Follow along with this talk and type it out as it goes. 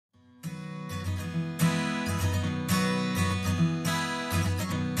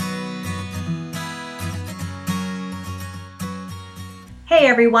Hey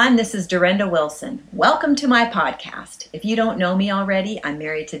everyone, this is Dorinda Wilson. Welcome to my podcast. If you don't know me already, I'm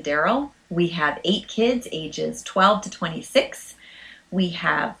married to Daryl. We have 8 kids, ages 12 to 26. We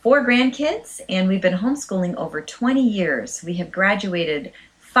have 4 grandkids, and we've been homeschooling over 20 years. We have graduated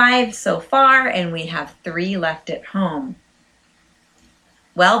 5 so far, and we have 3 left at home.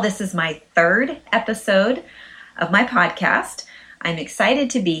 Well, this is my 3rd episode of my podcast. I'm excited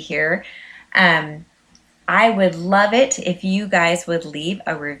to be here. I would love it if you guys would leave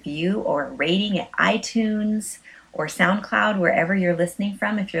a review or a rating at iTunes or SoundCloud, wherever you're listening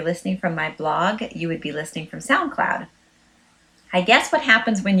from. If you're listening from my blog, you would be listening from SoundCloud. I guess what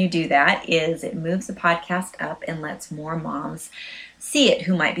happens when you do that is it moves the podcast up and lets more moms see it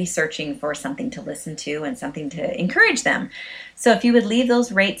who might be searching for something to listen to and something to encourage them. So if you would leave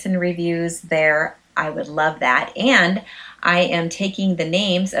those rates and reviews there, I would love that. And I am taking the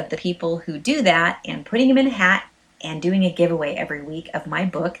names of the people who do that and putting them in a hat and doing a giveaway every week of my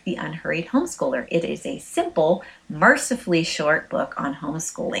book, The Unhurried Homeschooler. It is a simple, mercifully short book on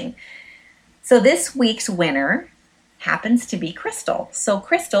homeschooling. So this week's winner happens to be Crystal. So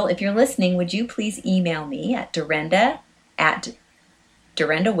Crystal, if you're listening, would you please email me at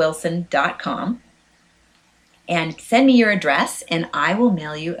dorindawilson.com and send me your address, and I will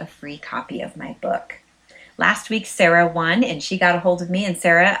mail you a free copy of my book. Last week, Sarah won, and she got a hold of me. And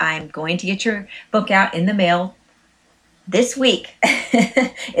Sarah, I'm going to get your book out in the mail this week.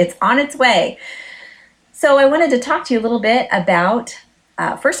 It's on its way. So I wanted to talk to you a little bit about,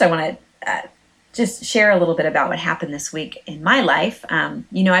 first I want to just share a little bit about what happened this week in my life. I've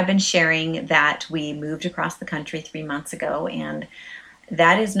been sharing that we moved across the country 3 months ago, and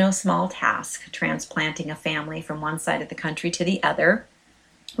that is no small task, transplanting a family from one side of the country to the other.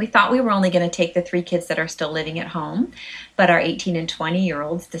 We thought we were only going to take the 3 kids that are still living at home, but our 18 and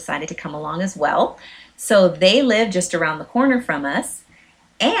 20-year-olds decided to come along as well. So they live just around the corner from us,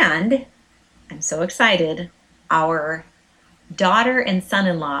 and I'm so excited, our daughter and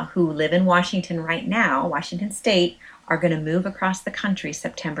son-in-law who live in Washington right now, Washington State, are going to move across the country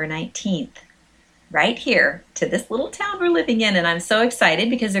September 19th. Right here to this little town we're living in, and I'm so excited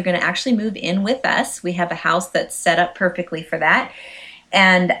because they're going to actually move in with us. We have a house that's set up perfectly for that,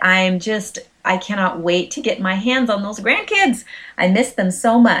 and I cannot wait to get my hands on those grandkids. I miss them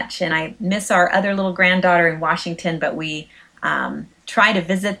so much, and I miss our other little granddaughter in Washington, but we try to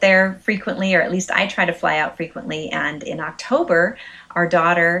visit there frequently, or at least I try to fly out frequently, and in October, our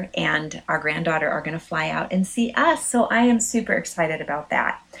daughter and our granddaughter are going to fly out and see us, so I am super excited about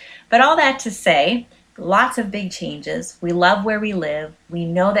that. But all that to say, lots of big changes. We love where we live. We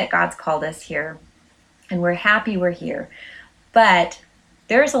know that God's called us here, and we're happy we're here. But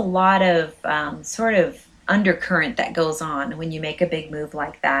there's a lot of sort of undercurrent that goes on when you make a big move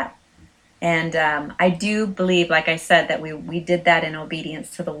like that. And I do believe, like I said, that we did that in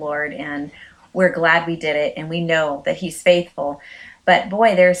obedience to the Lord, and we're glad we did it, and we know that He's faithful. But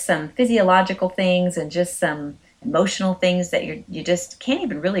boy, there's some physiological things and just some emotional things that you just can't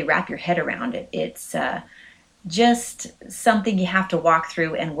even really wrap your head around it. It's just something you have to walk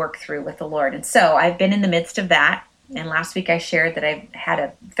through and work through with the Lord. And so I've been in the midst of that. And last week I shared that I had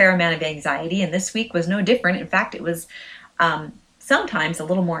a fair amount of anxiety, and this week was no different. In fact, it was sometimes a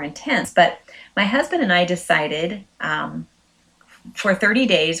little more intense. But my husband and I decided for 30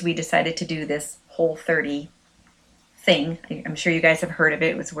 days, we decided to do this Whole30 thing. I'm sure you guys have heard of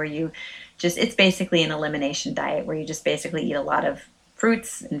it. It was where it's basically an elimination diet where you just basically eat a lot of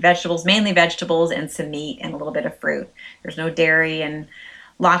fruits and vegetables, mainly vegetables, and some meat and a little bit of fruit. There's no dairy and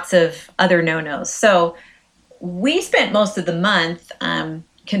lots of other no-nos. So we spent most of the month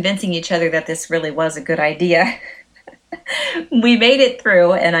convincing each other that this really was a good idea. We made it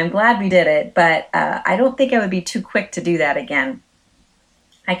through, and I'm glad we did it, but I don't think I would be too quick to do that again.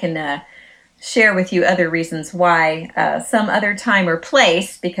 I can share with you other reasons why some other time or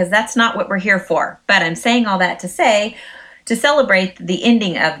place, because that's not what we're here for. But I'm saying all that to say, to celebrate the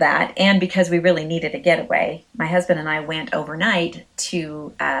ending of that, and because we really needed a getaway, my husband and I went overnight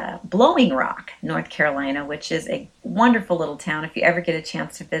to Blowing Rock, North Carolina, which is a wonderful little town. If you ever get a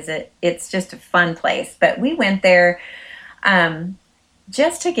chance to visit, it's just a fun place. But we went there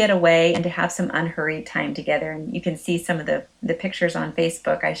just to get away and to have some unhurried time together. And you can see some of the pictures on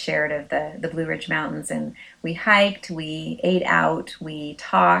Facebook I shared of the Blue Ridge Mountains. And we hiked, we ate out, we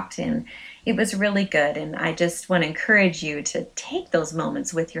talked, and it was really good. And I just want to encourage you to take those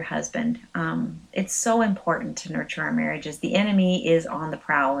moments with your husband. It's so important to nurture our marriages. The enemy is on the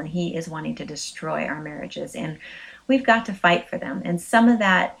prowl, and he is wanting to destroy our marriages. And we've got to fight for them. And some of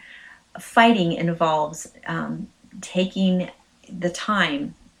that fighting involves taking the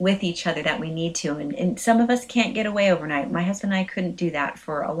time with each other that we need to. And some of us can't get away overnight. My husband and I couldn't do that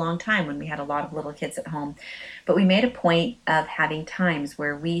for a long time when we had a lot of little kids at home. But we made a point of having times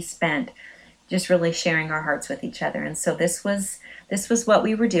where we spent just really sharing our hearts with each other. And so this was what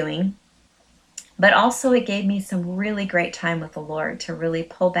we were doing. But also it gave me some really great time with the Lord to really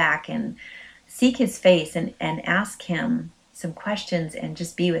pull back and seek his face and ask him some questions and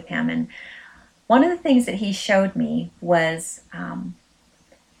just be with him. And one of the things that he showed me was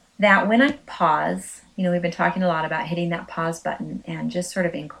that when I pause, we've been talking a lot about hitting that pause button and just sort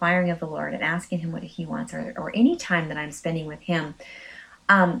of inquiring of the Lord and asking him what he wants, or any time that I'm spending with him.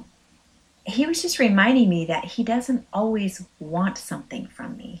 He was just reminding me that he doesn't always want something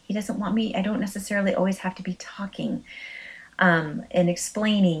from me. He doesn't want me, I don't necessarily always have to be talking and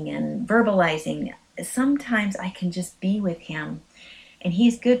explaining and verbalizing. Sometimes I can just be with him, and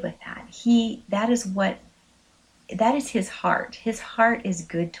he's good with that. That is his heart. His heart is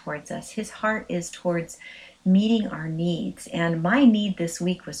good towards us. His heart is towards meeting our needs. And my need this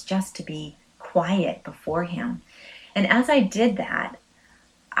week was just to be quiet before him. And as I did that,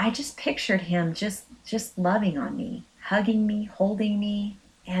 I just pictured him just loving on me, hugging me, holding me,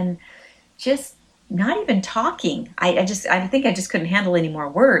 and just not even talking. I think I just couldn't handle any more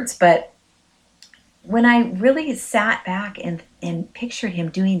words. But when I really sat back and pictured him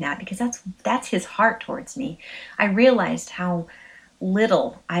doing that, because that's his heart towards me, I realized how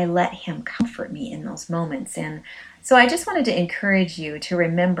little I let him comfort me in those moments. And so I just wanted to encourage you to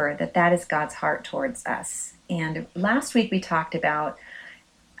remember that that is God's heart towards us. And last week we talked about,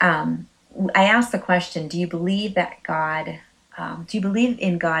 I asked the question, do you believe in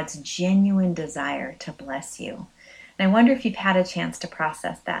God's genuine desire to bless you? And I wonder if you've had a chance to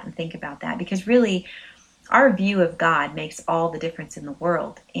process that and think about that, because really our view of God makes all the difference in the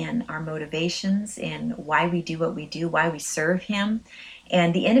world in our motivations, in why we do what we do, why we serve him.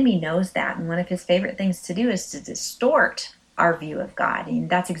 And the enemy knows that. And one of his favorite things to do is to distort our view of God. And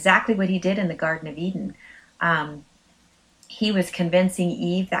that's exactly what he did in the Garden of Eden. He was convincing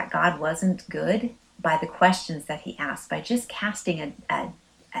Eve that God wasn't good by the questions that he asked, by just casting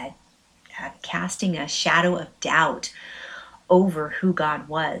a shadow of doubt over who God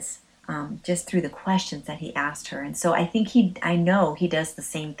was, just through the questions that he asked her. And so I know he does the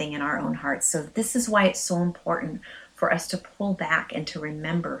same thing in our own hearts. So this is why it's so important for us to pull back and to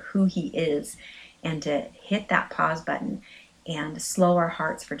remember who he is, and to hit that pause button and slow our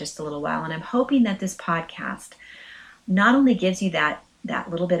hearts for just a little while. And I'm hoping that this podcast not only gives you that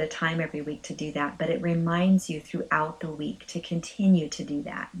little bit of time every week to do that, but it reminds you throughout the week to continue to do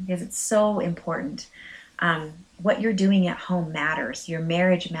that, because it's so important. What you're doing at home matters. Your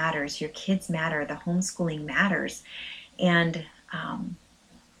marriage matters. Your kids matter. The homeschooling matters. And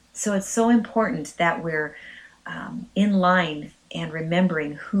so it's so important that we're in line and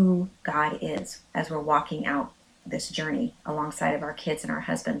remembering who God is as we're walking out this journey alongside of our kids and our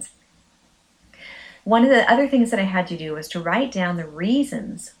husbands. One of the other things that I had you do was to write down the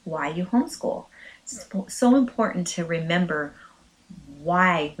reasons why you homeschool. It's so important to remember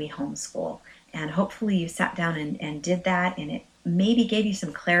why we homeschool. And hopefully you sat down and did that, and it maybe gave you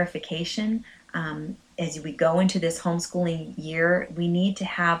some clarification. As we go into this homeschooling year, we need to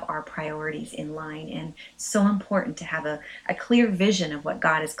have our priorities in line, and it's so important to have a clear vision of what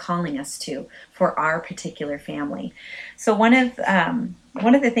God is calling us to for our particular family. So one of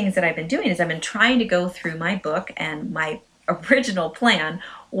the things that I've been doing is I've been trying to go through my book, and my original plan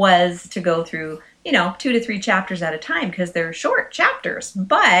was to go through 2 to 3 chapters at a time, because they're short chapters.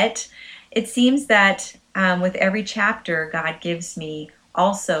 But it seems that with every chapter, God gives me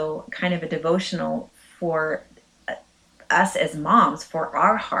also kind of a devotional for us as moms, for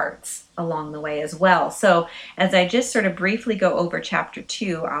our hearts along the way as well. So as I just sort of briefly go over chapter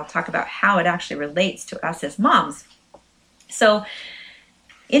 2, I'll talk about how it actually relates to us as moms. So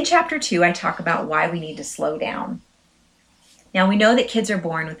in chapter 2, I talk about why we need to slow down. Now, we know that kids are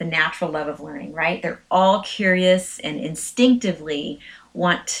born with a natural love of learning, right? They're all curious and instinctively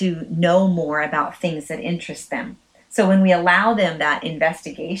want to know more about things that interest them. So when we allow them that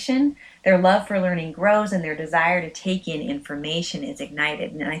investigation, their love for learning grows, and their desire to take in information is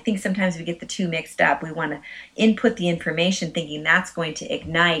ignited. And I think sometimes we get the two mixed up. We want to input the information thinking that's going to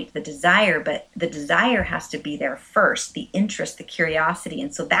ignite the desire, but the desire has to be there first, the interest, the curiosity.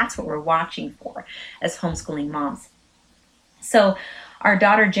 And so that's what we're watching for as homeschooling moms. So our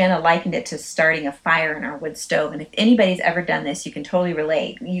daughter Jenna likened it to starting a fire in our wood stove. And if anybody's ever done this, you can totally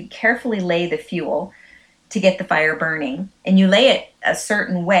relate. You carefully lay the fuel to get the fire burning, and you lay it a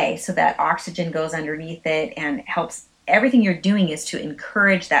certain way so that oxygen goes underneath it and helps. Everything you're doing is to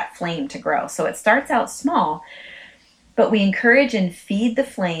encourage that flame to grow. So it starts out small, But we encourage and feed the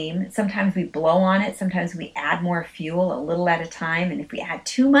flame. Sometimes we blow on it. Sometimes we add more fuel a little at a time. And if we add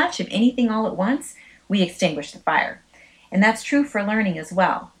too much of anything all at once, we extinguish the fire. And that's true for learning as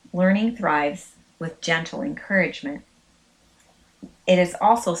well. Learning thrives with gentle encouragement. It is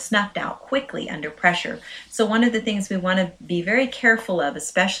also snuffed out quickly under pressure. So one of the things we want to be very careful of,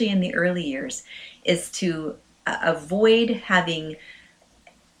 especially in the early years, is to avoid having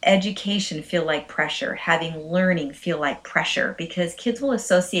education feel like pressure, having learning feel like pressure, because kids will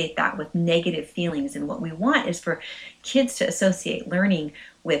associate that with negative feelings. And what we want is for kids to associate learning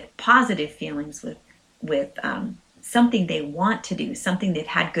with positive feelings, with something they want to do, something they've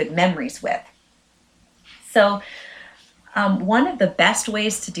had good memories with. So one of the best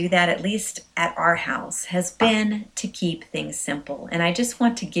ways to do that, at least at our house, has been to keep things simple. And I just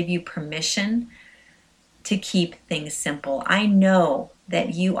want to give you permission to keep things simple. I know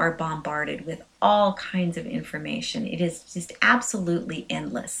that you are bombarded with all kinds of information. It is just absolutely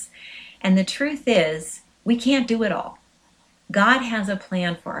endless. And the truth is, we can't do it all. God has a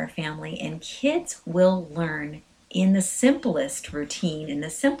plan for our family, and kids will learn in the simplest routine, in the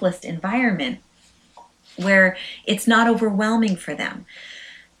simplest environment, where it's not overwhelming for them.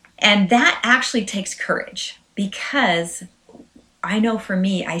 And that actually takes courage, because I know for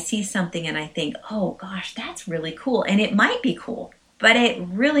me, I see something and I think, oh gosh, that's really cool. And it might be cool, but it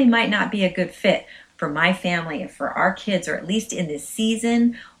really might not be a good fit for my family and for our kids, or at least in this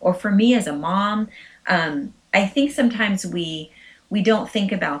season, or for me as a mom. I think sometimes we don't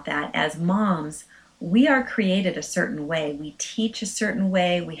think about that. As moms, we are created a certain way. We teach a certain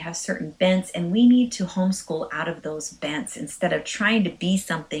way. We have certain bents, and we need to homeschool out of those bents instead of trying to be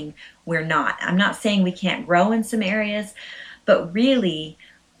something we're not. I'm not saying we can't grow in some areas, but really,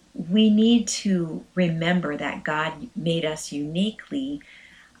 we need to remember that God made us uniquely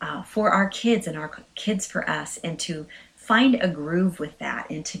for our kids and our kids for us, and to find a groove with that,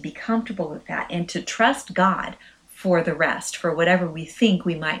 and to be comfortable with that, and to trust God for the rest, for whatever we think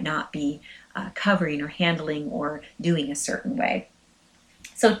we might not be covering or handling or doing a certain way.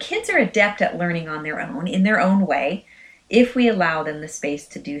 So kids are adept at learning on their own, in their own way, if we allow them the space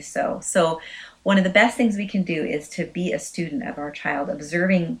to do so. So one of the best things we can do is to be a student of our child,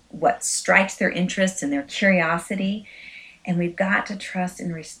 observing what strikes their interest and their curiosity. And we've got to trust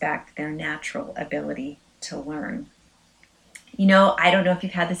and respect their natural ability to learn. You know, I don't know if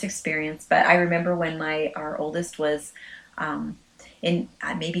you've had this experience, but I remember when our oldest was in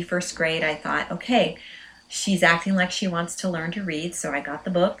maybe first grade, I thought, okay, she's acting like she wants to learn to read. So I got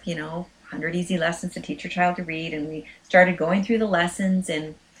the book, 100 Easy Lessons to Teach Your Child to Read, and we started going through the lessons.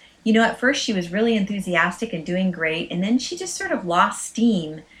 And at first she was really enthusiastic and doing great, and then she just sort of lost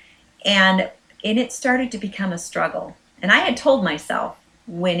steam, and it started to become a struggle. And I had told myself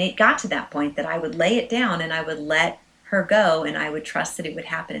when it got to that point that I would lay it down and I would let her go, and I would trust that it would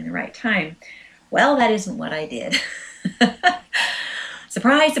happen in the right time. Well, that isn't what I did.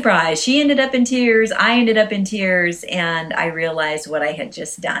 Surprise, surprise. She ended up in tears. I ended up in tears, and I realized what I had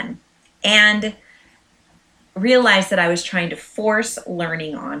just done. And realized that I was trying to force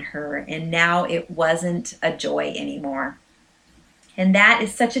learning on her, and now it wasn't a joy anymore. And that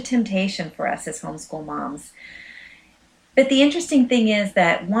is such a temptation for us as homeschool moms. But the interesting thing is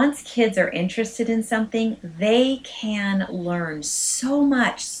that once kids are interested in something, they can learn so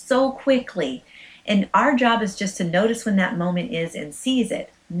much so quickly. And our job is just to notice when that moment is and seize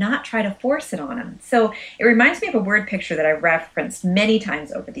it, not try to force it on them. So it reminds me of a word picture that I've referenced many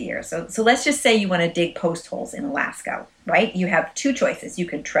times over the years. So let's just say you want to dig post holes in Alaska, right? You have two choices. You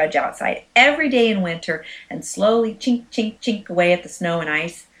can trudge outside every day in winter and slowly chink, chink, chink away at the snow and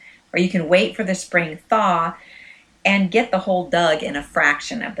ice, or you can wait for the spring thaw and get the hole dug in a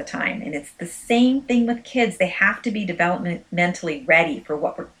fraction of the time. And it's the same thing with kids. They have to be developmentally ready for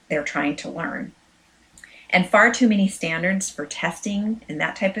what they're trying to learn. And far too many standards for testing and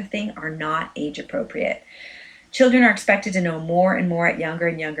that type of thing are not age appropriate. Children are expected to know more and more at younger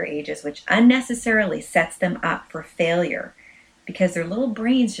and younger ages, which unnecessarily sets them up for failure because their little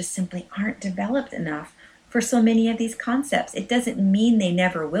brains just simply aren't developed enough for so many of these concepts. It doesn't mean they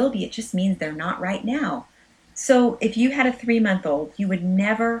never will be. It just means they're not right now. So if you had a 3-month-old, you would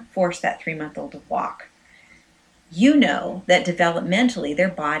never force that 3-month-old to walk. You know that developmentally their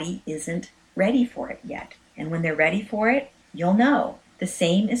body isn't ready for it yet. And when they're ready for it, you'll know. The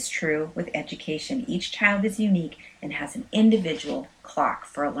same is true with education. Each child is unique and has an individual clock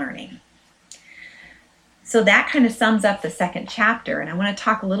for learning. So that kind of sums up the second chapter, and I want to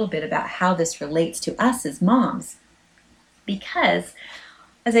talk a little bit about how this relates to us as moms. Because,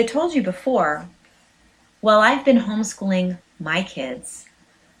 as I told you before, while I've been homeschooling my kids,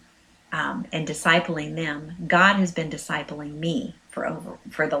 and discipling them, God has been discipling me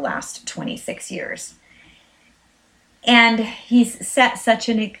for the last 26 years. And he's set such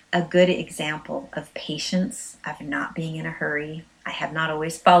a good example of patience, of not being in a hurry. I have not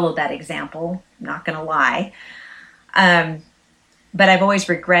always followed that example, I'm not going to lie. But I've always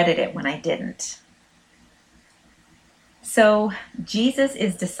regretted it when I didn't. So Jesus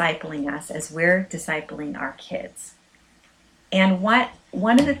is discipling us as we're discipling our kids. And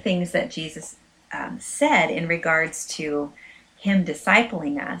one of the things that Jesus said in regards to him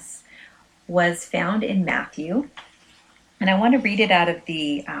discipling us was found in Matthew. And I want to read it out of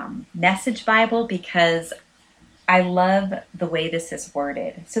the Message Bible because I love the way this is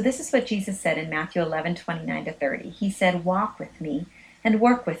worded. So this is what Jesus said in Matthew 11:29-30. He said, "Walk with me and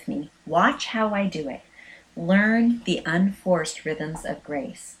work with me. Watch how I do it. Learn the unforced rhythms of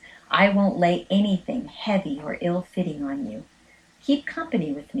grace. I won't lay anything heavy or ill-fitting on you. Keep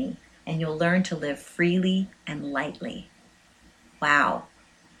company with me, and you'll learn to live freely and lightly." Wow.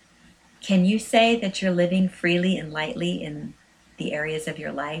 Can you say that you're living freely and lightly in the areas of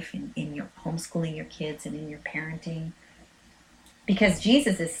your life, in your homeschooling your kids and in your parenting? Because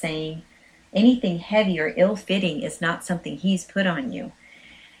Jesus is saying anything heavy or ill-fitting is not something he's put on you.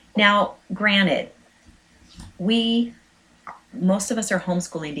 Now, granted, most of us are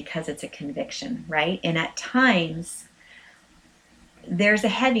homeschooling because it's a conviction, right? And at times, there's a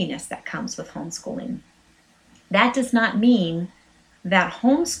heaviness that comes with homeschooling. That does not mean that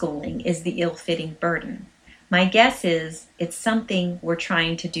homeschooling is the ill-fitting burden. My guess is it's something we're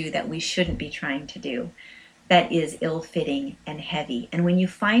trying to do that we shouldn't be trying to do, that is ill-fitting and heavy. And when you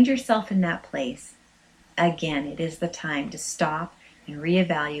find yourself in that place, again, it is the time to stop and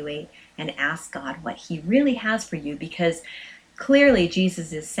reevaluate and ask God what he really has for you, because clearly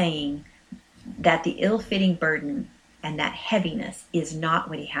Jesus is saying that the ill-fitting burden and that heaviness is not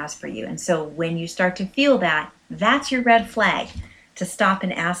what he has for you. And so when you start to feel that, that's your red flag to stop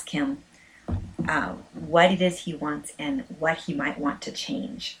and ask him what it is he wants and what he might want to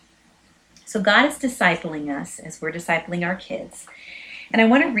change. So God is discipling us as we're discipling our kids. And I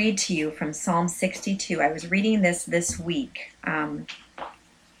want to read to you from Psalm 62. I was reading this week and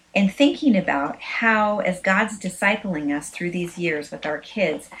thinking about how, as God's discipling us through these years with our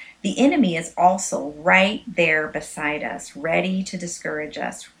kids, the enemy is also right there beside us, ready to discourage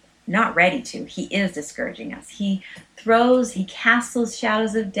us. Not ready to, he is discouraging us. He casts those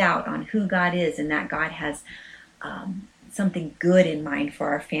shadows of doubt on who God is and that God has something good in mind for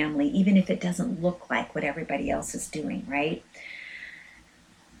our family, even if it doesn't look like what everybody else is doing, right?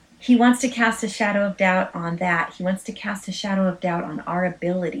 He wants to cast a shadow of doubt on that. He wants to cast a shadow of doubt on our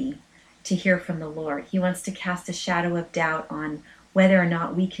ability to hear from the Lord. He wants to cast a shadow of doubt on whether or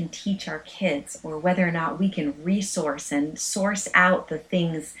not we can teach our kids, or whether or not we can resource and source out the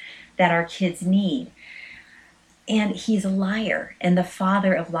things that our kids need. And he's a liar and the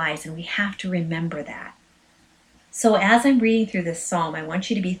father of lies, and we have to remember that. So as I'm reading through this psalm, I want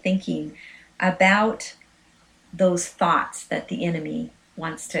you to be thinking about those thoughts that the enemy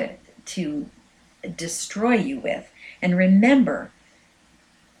wants to destroy you with, and remember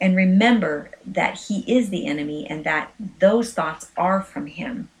that he is the enemy and that those thoughts are from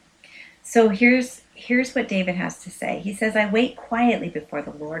him. So here's what David has to say. He says, "I wait quietly before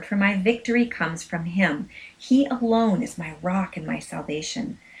the Lord, for my victory comes from him. He alone is my rock and my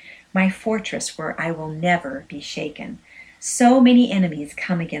salvation, my fortress where I will never be shaken." So many enemies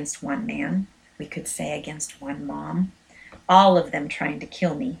come against one man, we could say against one mom, all of them trying to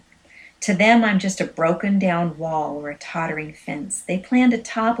kill me. To them, I'm just a broken down wall or a tottering fence. They plan to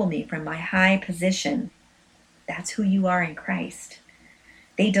topple me from my high position. That's who you are in Christ.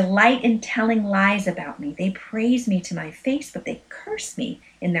 They delight in telling lies about me. They praise me to my face, but they curse me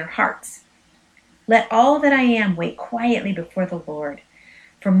in their hearts. Let all that I am wait quietly before the Lord,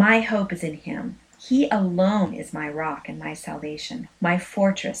 for my hope is in him. He alone is my rock and my salvation, my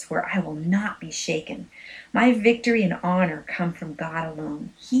fortress where I will not be shaken. My victory and honor come from God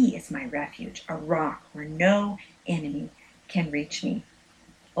alone. He is my refuge, a rock where no enemy can reach me.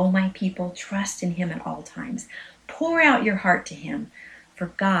 O my people, trust in him at all times. Pour out your heart to him, for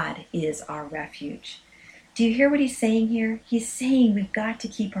God is our refuge. Do you hear what he's saying here? He's saying we've got to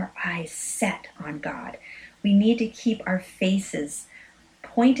keep our eyes set on God. We need to keep our faces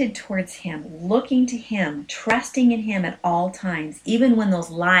pointed towards him, looking to him, trusting in him at all times, even when those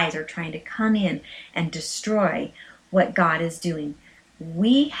lies are trying to come in and destroy what God is doing.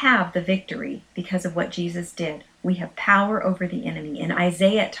 We have the victory because of what Jesus did. We have power over the enemy. And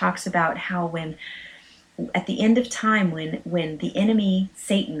Isaiah talks about how when at the end of time, when the enemy,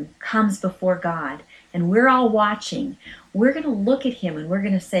 Satan, comes before God and we're all watching, we're going to look at him and we're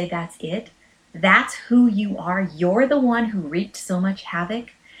going to say, that's it. That's who you are. You're the one who wreaked so much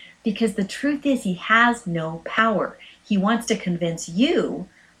havoc. Because the truth is, he has no power. He wants to convince you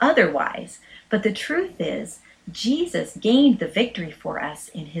otherwise. But the truth is, Jesus gained the victory for us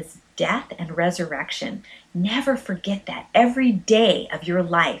in his death and resurrection. Never forget that. Every day of your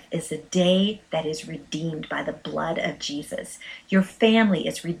life is a day that is redeemed by the blood of Jesus. Your family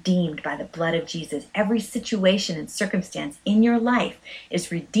is redeemed by the blood of Jesus. Every situation and circumstance in your life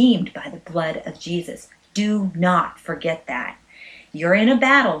is redeemed by the blood of Jesus. Do not forget that. You're in a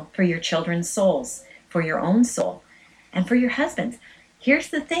battle for your children's souls, for your own soul, and for your husband's. Here's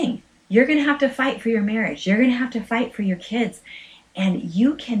the thing. You're going to have to fight for your marriage. You're going to have to fight for your kids. And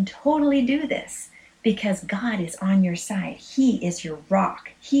you can totally do this because God is on your side. He is your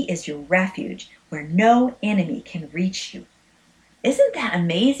rock. He is your refuge where no enemy can reach you. Isn't that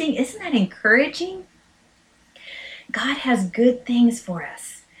amazing? Isn't that encouraging? God has good things for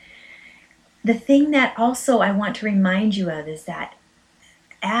us. The thing that also I want to remind you of is that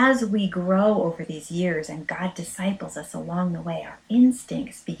as we grow over these years and God disciples us along the way, our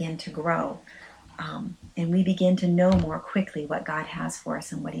instincts begin to grow. And we begin to know more quickly what God has for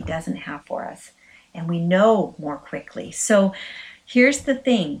us and what he doesn't have for us. And we know more quickly. So here's the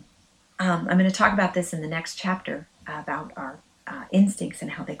thing. I'm going to talk about this in the next chapter about our instincts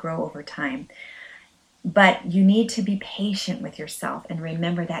and how they grow over time. But you need to be patient with yourself and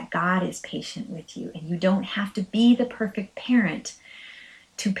remember that God is patient with you. And you don't have to be the perfect parent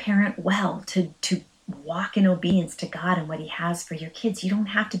to parent well, to walk in obedience to God and what he has for your kids. You don't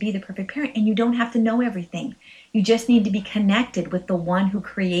have to be the perfect parent, and you don't have to know everything. You just need to be connected with the one who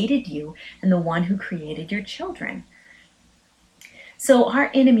created you and the one who created your children. So our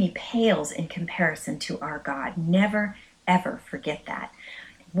enemy pales in comparison to our God. Never, ever forget that.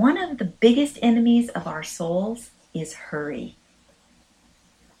 One of the biggest enemies of our souls is hurry.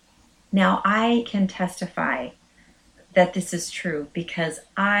 Now, I can testify that this is true because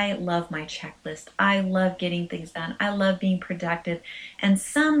I love my checklist. I love getting things done. I love being productive. And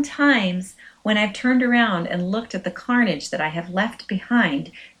sometimes when I've turned around and looked at the carnage that I have left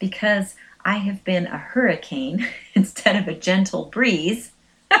behind because I have been a hurricane instead of a gentle breeze,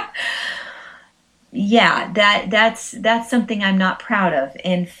 yeah, that's something I'm not proud of.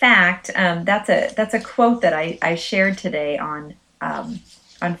 In fact, that's a quote that I shared today on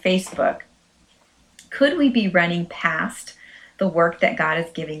Facebook. Could we be running past the work that God is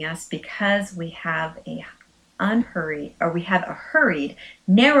giving us because we have a hurried,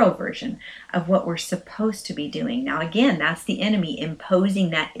 narrow version of what we're supposed to be doing? Now, again, that's the enemy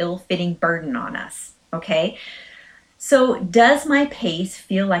imposing that ill-fitting burden on us, okay? So does my pace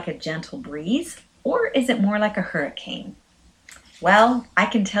feel like a gentle breeze, or is it more like a hurricane? Well, I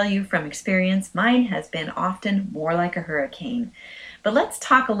can tell you from experience, mine has been often more like a hurricane. But let's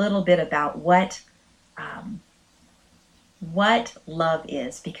talk a little bit about what love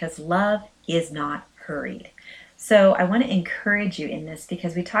is, because love is not hurried. So I want to encourage you in this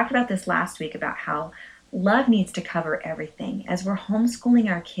because we talked about this last week about how love needs to cover everything. As we're homeschooling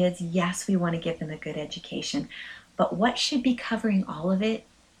our kids, yes, we want to give them a good education, but what should be covering all of it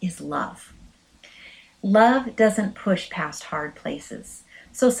is love. Love doesn't push past hard places.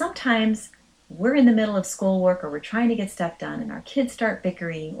 So sometimes we're in the middle of schoolwork or we're trying to get stuff done and our kids start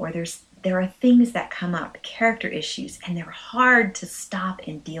bickering, or there are things that come up, character issues, and they're hard to stop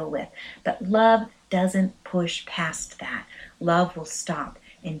and deal with. But love doesn't push past that. Love will stop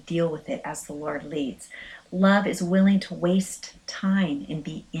and deal with it as the Lord leads. Love is willing to waste time and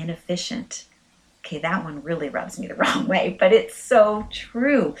be inefficient. Okay, that one really rubs me the wrong way, but it's so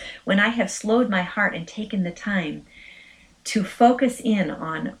true. When I have slowed my heart and taken the time to focus in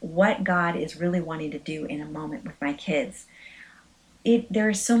on what God is really wanting to do in a moment with my kids, there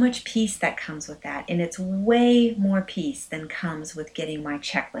is so much peace that comes with that, and it's way more peace than comes with getting my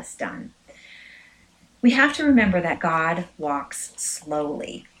checklist done. We have to remember that God walks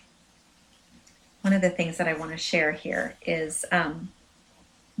slowly. One of the things that I want to share here is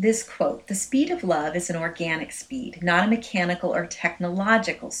this quote: "The speed of love is an organic speed, not a mechanical or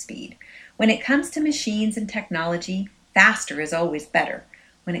technological speed. When it comes to machines and technology, faster is always better.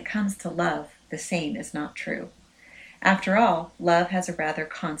 When it comes to love, the same is not true. After all, love has a rather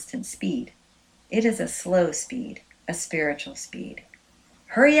constant speed. It is a slow speed, a spiritual speed.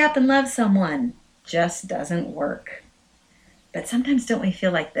 Hurry up and love someone just doesn't work." But sometimes don't we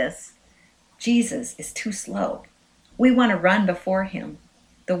feel like this? Jesus is too slow. We want to run before him.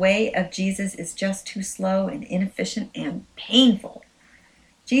 The way of Jesus is just too slow and inefficient and painful.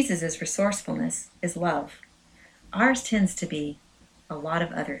 Jesus' resourcefulness is love. Ours tends to be a lot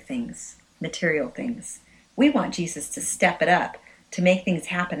of other things. material things. We want Jesus to step it up, to make things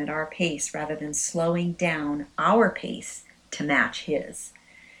happen at our pace rather than slowing down our pace to match his.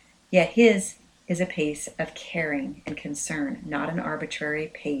 Yet his is a pace of caring and concern, not an arbitrary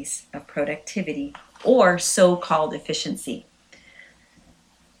pace of productivity or so-called efficiency.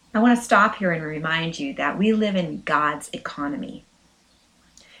 I want to stop here and remind you that we live in God's economy.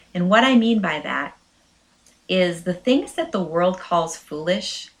 And what I mean by that is the things that the world calls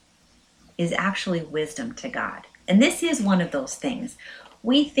foolish is actually wisdom to God. And this is one of those things.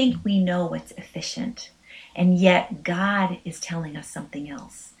 We think we know what's efficient, and yet God is telling us something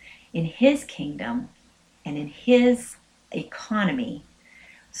else. In his kingdom and in his economy,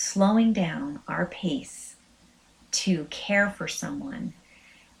 slowing down our pace to care for someone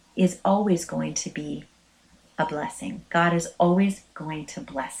is always going to be a blessing. God is always going to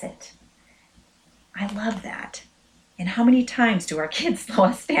bless it. I love that. And how many times do our kids slow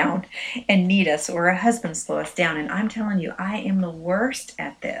us down and need us, or our husbands slow us down? And I'm telling you, I am the worst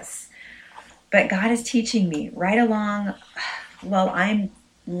at this. But God is teaching me right along while I'm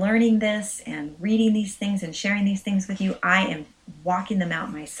learning this and reading these things and sharing these things with you. I am walking them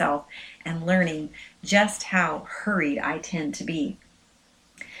out myself and learning just how hurried I tend to be.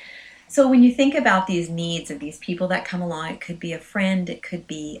 So when you think about these needs of these people that come along, it could be a friend, it could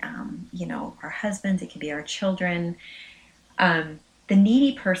be, our husbands, it could be our children. The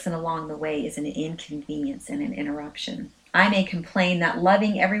needy person along the way is an inconvenience and an interruption. I may complain that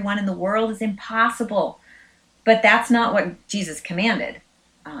loving everyone in the world is impossible, but that's not what Jesus commanded.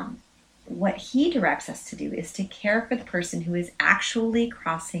 What he directs us to do is to care for the person who is actually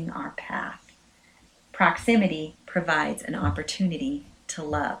crossing our path. Proximity provides an opportunity to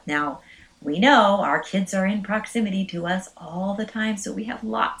love. Now, we know our kids are in proximity to us all the time, so we have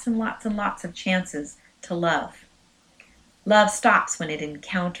lots and lots and lots of chances to love. Love stops when it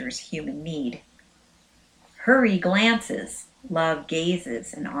encounters human need. Hurry glances. Love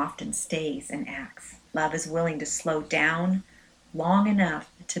gazes and often stays and acts. Love is willing to slow down long enough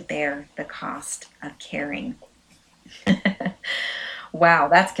to bear the cost of caring. Wow,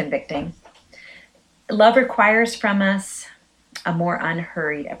 that's convicting. Love requires from us a more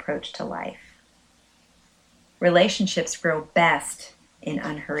unhurried approach to life. Relationships grow best in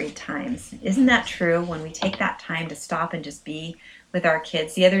unhurried times. Isn't that true? When we take that time to stop and just be with our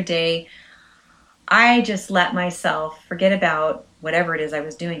kids. The other day, I just let myself forget about whatever it is I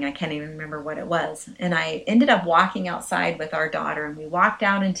was doing. I can't even remember what it was. And I ended up walking outside with our daughter, and we walked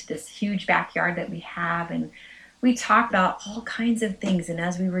out into this huge backyard that we have, and we talked about all kinds of things. And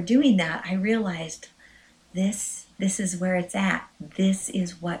as we were doing that, I realized this is where it's at. This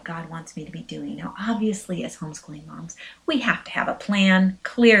is what God wants me to be doing. Now, obviously, as homeschooling moms, we have to have a plan.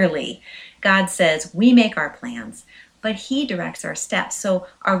 Clearly, God says we make our plans, but he directs our steps. So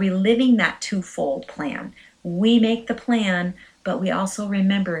are we living that twofold plan? We make the plan, but we also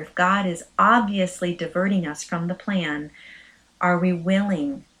remember if God is obviously diverting us from the plan, are we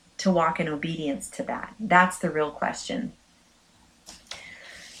willing to walk in obedience to that? That's the real question.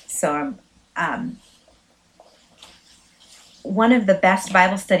 So, one of the best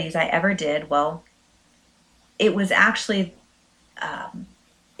Bible studies I ever did, well, it was actually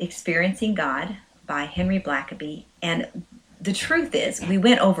Experiencing God by Henry Blackaby. And the truth is, we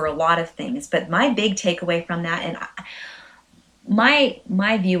went over a lot of things, but my big takeaway from that, and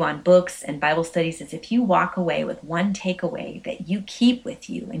my view on books and Bible studies is if you walk away with one takeaway that you keep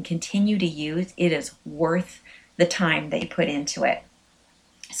with you and continue to use, it is worth the time that you put into it.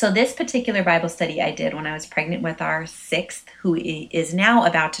 So this particular Bible study I did when I was pregnant with our sixth, who is now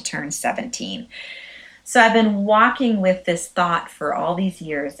about to turn 17. So I've been walking with this thought for all these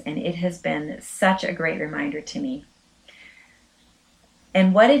years, and it has been such a great reminder to me.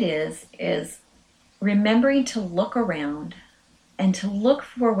 And what it is remembering to look around and to look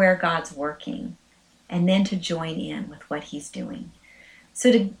for where God's working, and then to join in with what he's doing.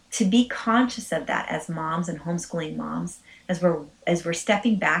 So to be conscious of that as moms and homeschooling moms, as we're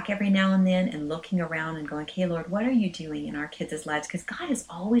stepping back every now and then and looking around and going, okay, Lord, what are you doing in our kids' lives? Because God is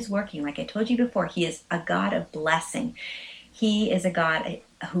always working. Like I told you before, he is a God of blessing. He is a God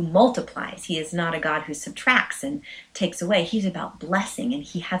who multiplies. He is not a God who subtracts and takes away. He's about blessing, and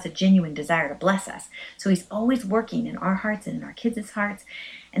he has a genuine desire to bless us. So he's always working in our hearts and in our kids' hearts.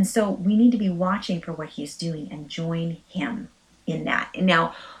 And so we need to be watching for what he's doing and join him in that. And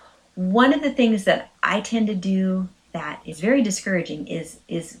now, one of the things that I tend to do that is very discouraging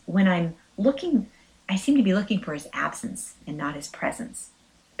is when I'm looking, I seem to be looking for his absence and not his presence.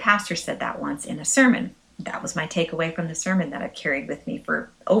 Pastor said that once in a sermon. That was my takeaway from the sermon that I've carried with me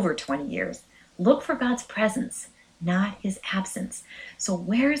for over 20 years. Look for God's presence, not his absence. So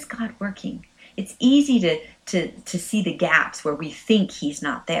where is God working? It's easy to see the gaps where we think he's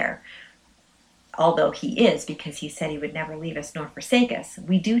not there, although he is, because he said he would never leave us nor forsake us.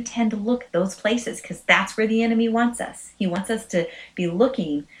 We do tend to look at those places because that's where the enemy wants us. He wants us to be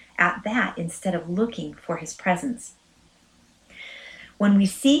looking at that instead of looking for his presence. When we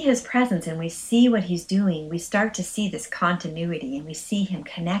see his presence and we see what he's doing, we start to see this continuity, and we see him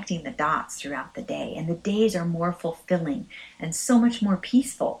connecting the dots throughout the day. And the days are more fulfilling and so much more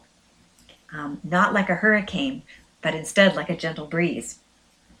peaceful. Not like a hurricane, but instead like a gentle breeze.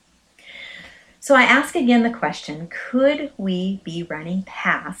 So I ask again the question, could we be running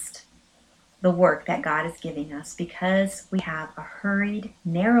past the work that God is giving us because we have a hurried,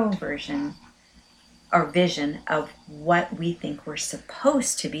 narrow version or vision of what we think we're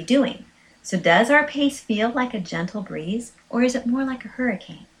supposed to be doing? So does our pace feel like a gentle breeze, or is it more like a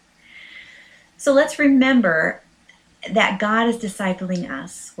hurricane? So let's remember that God is discipling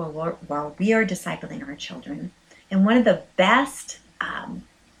us while we are discipling our children. And one of the best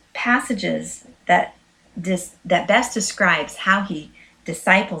passages that best describes how he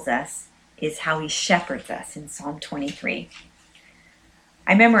disciples us is how he shepherds us in Psalm 23.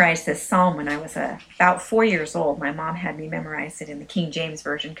 I memorized this psalm when I was about 4 years old. My mom had me memorize it in the King James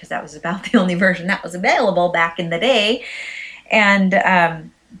Version because that was about the only version that was available back in the day. And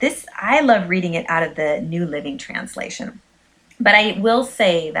I love reading it out of the New Living Translation. But I will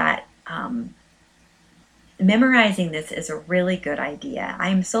say that memorizing this is a really good idea.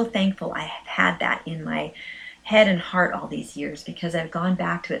 I'm so thankful I have had that in my head and heart all these years, because I've gone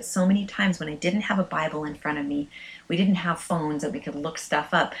back to it so many times when I didn't have a Bible in front of me. We didn't have phones that we could look stuff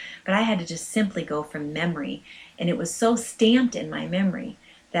up, but I had to just simply go from memory. And it was so stamped in my memory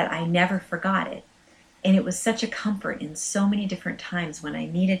that I never forgot it. And it was such a comfort in so many different times when I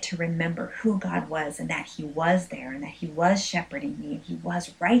needed to remember who God was, and that he was there, and that he was shepherding me, and he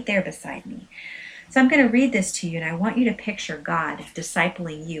was right there beside me. So I'm going to read this to you, and I want you to picture God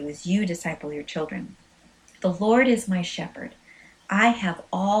discipling you as you disciple your children. The Lord is my shepherd. I have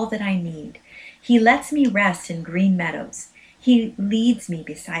all that I need. He lets me rest in green meadows. He leads me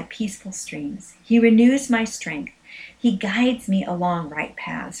beside peaceful streams. He renews my strength. He guides me along right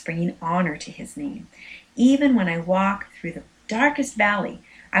paths, bringing honor to his name. Even when I walk through the darkest valley,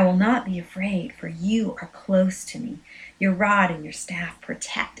 I will not be afraid, for you are close to me. Your rod and your staff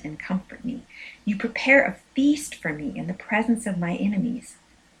protect and comfort me. You prepare a feast for me in the presence of my enemies.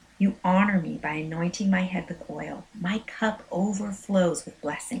 You honor me by anointing my head with oil. My cup overflows with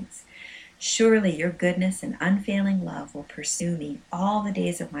blessings. Surely your goodness and unfailing love will pursue me all the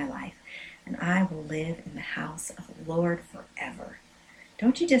days of my life, and I will live in the house of the Lord forever.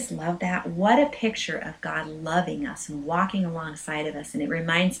 Don't you just love that? What a picture of God loving us and walking alongside of us. And it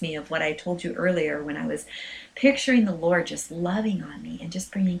reminds me of what I told you earlier when I was picturing the Lord just loving on me and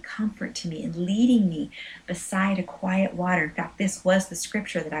just bringing comfort to me and leading me beside a quiet water. In fact, this was the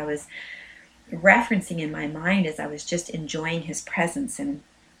scripture that I was referencing in my mind as I was just enjoying his presence and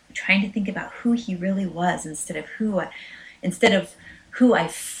trying to think about who he really was instead of who I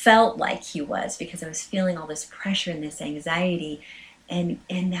felt like he was, because I was feeling all this pressure and this anxiety. And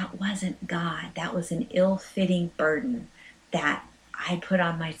that wasn't God. That was an ill-fitting burden that I put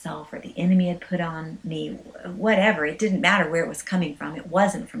on myself, or the enemy had put on me, whatever. It didn't matter where it was coming from. It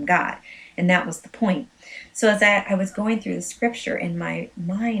wasn't from God. And that was the point. So as I was going through the scripture in my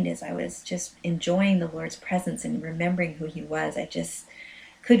mind, as I was just enjoying the Lord's presence and remembering who he was, I just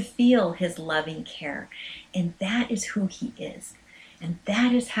could feel his loving care. And that is who he is. And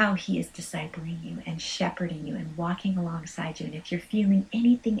that is how he is discipling you and shepherding you and walking alongside you. And if you're feeling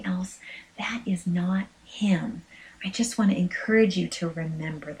anything else, that is not him. I just want to encourage you to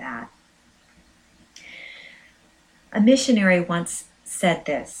remember that. A missionary once said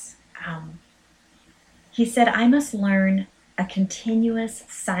this. He said, I must learn a continuous,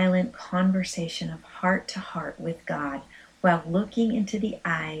 silent conversation of heart to heart with God while looking into the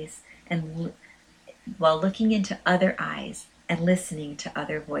eyes and while looking into other eyes and listening to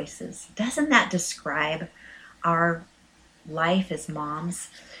other voices. Doesn't that describe our life as moms?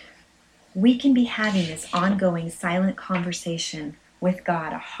 We can be having this ongoing silent conversation with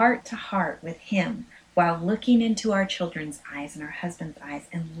God, a heart to heart with him, while looking into our children's eyes and our husband's eyes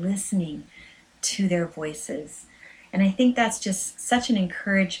and listening to their voices. And I think that's just such an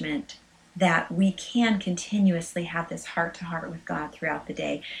encouragement that we can continuously have this heart to heart with God throughout the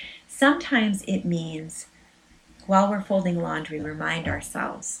day. Sometimes it means while we're folding laundry, remind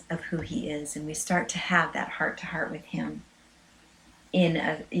ourselves of who he is, and we start to have that heart to heart with him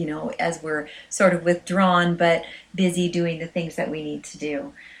as we're sort of withdrawn but busy doing the things that we need to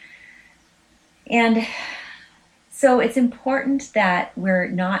do. And So it's important that we're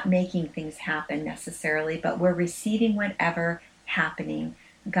not making things happen necessarily, but we're receiving whatever happening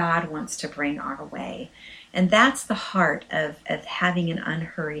God wants to bring our way. And that's the heart of having an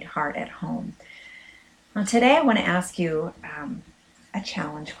unhurried heart at home. Well, today I want to ask you a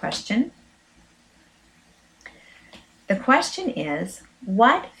challenge question. The question is,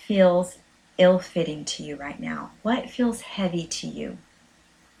 what feels ill-fitting to you right now? What feels heavy to you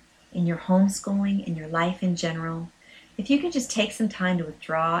in your homeschooling, in your life in general? If you could just take some time to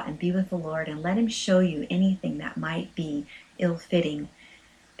withdraw and be with the Lord and let Him show you anything that might be ill-fitting,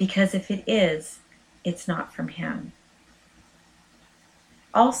 because if it is, it's not from Him.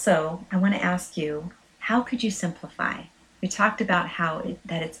 Also, I want to ask you, how could you simplify? We talked about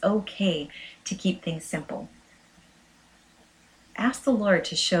that it's okay to keep things simple. Ask the Lord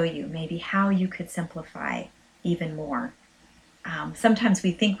to show you maybe how you could simplify even more. Sometimes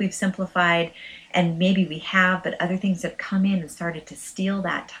we think we've simplified, and maybe we have, but other things have come in and started to steal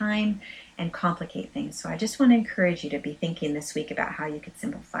that time and complicate things. So I just want to encourage you to be thinking this week about how you could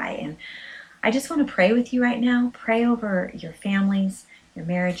simplify. And I just want to pray with you right now. Pray over your families, your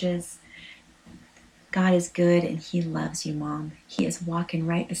marriages. God is good and He loves you, Mom. He is walking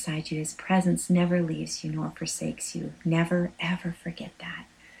right beside you. His presence never leaves you nor forsakes you. Never, ever forget that.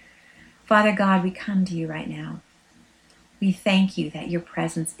 Father God, we come to you right now. We thank you that your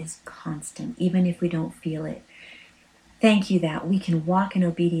presence is constant, even if we don't feel it. Thank you that we can walk in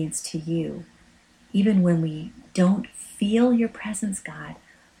obedience to you, even when we don't feel your presence, God,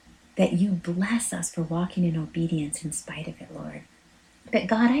 that you bless us for walking in obedience in spite of it, Lord. But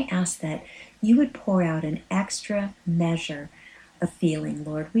God, I ask that you would pour out an extra measure of feeling,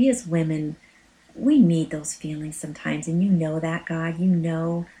 Lord. We as women, we need those feelings sometimes, and you know that, God. You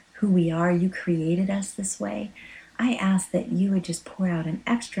know who we are. You created us this way. I ask that you would just pour out an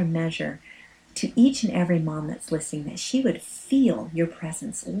extra measure to each and every mom that's listening, that she would feel your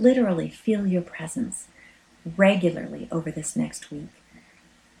presence, literally feel your presence regularly over this next week.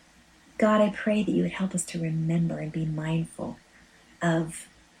 God, I pray that you would help us to remember and be mindful of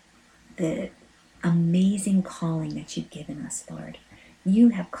the amazing calling that you've given us, Lord. You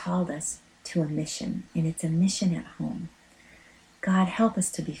have called us to a mission, and it's a mission at home. God, help us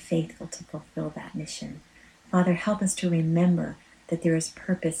to be faithful to fulfill that mission. Father, help us to remember that there is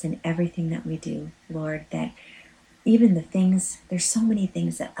purpose in everything that we do, Lord, that even there's so many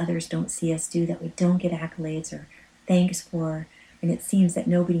things that others don't see us do, that we don't get accolades or thanks for, and it seems that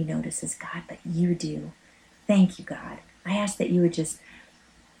nobody notices, God, but you do. Thank you, God. I ask that you would just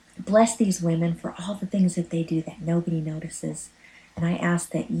bless these women for all the things that they do that nobody notices. And I ask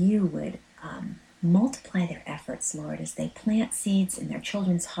that you would multiply their efforts, Lord, as they plant seeds in their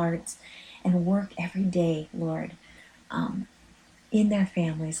children's hearts and work every day, Lord, in their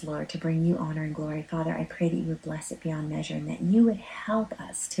families, Lord, to bring you honor and glory. Father, I pray that you would bless it beyond measure and that you would help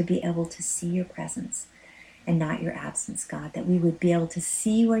us to be able to see your presence and not your absence, God, that we would be able to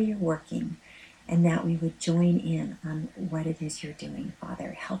see where you're working and that we would join in on what it is you're doing,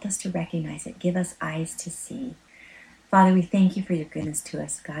 Father. Help us to recognize it. Give us eyes to see. Father, we thank you for your goodness to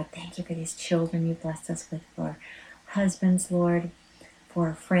us, God. Thank you for these children you blessed us with, for husbands, Lord, for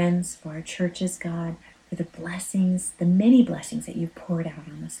our friends, for our churches, God, for the blessings, the many blessings that you've poured out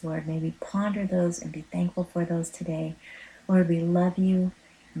on us, Lord. May we ponder those and be thankful for those today. Lord, we love you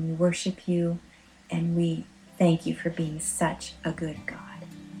and we worship you and we thank you for being such a good God.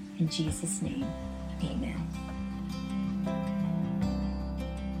 In Jesus' name, amen.